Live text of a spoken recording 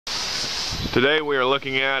Today we are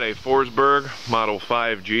looking at a Forsberg Model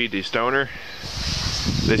 5G Destoner.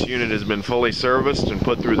 This unit has been fully serviced and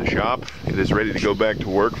put through the shop. It is ready to go back to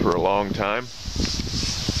work for a long time.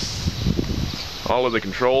 All of the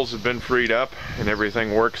controls have been freed up and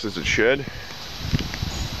everything works as it should.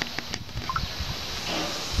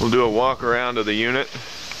 We'll do a walk around of the unit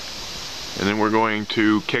and then we're going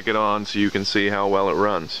to kick it on so you can see how well it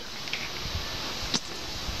runs.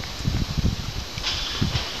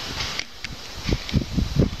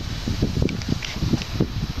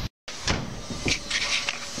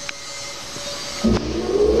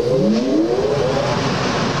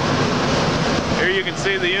 You can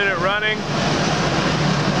see the unit running.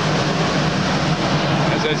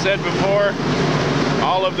 As I said before,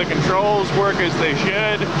 all of the controls work as they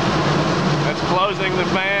should. That's closing the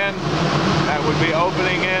fan. That would be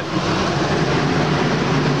opening it.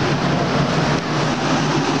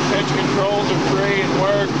 Pitch controls are free and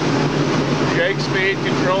work. Shake speed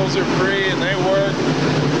controls are free and they work.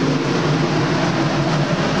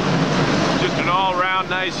 Just an all-round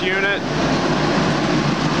nice unit.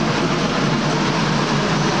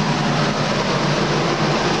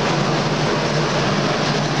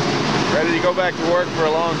 Ready to go back to work for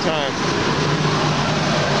a long time.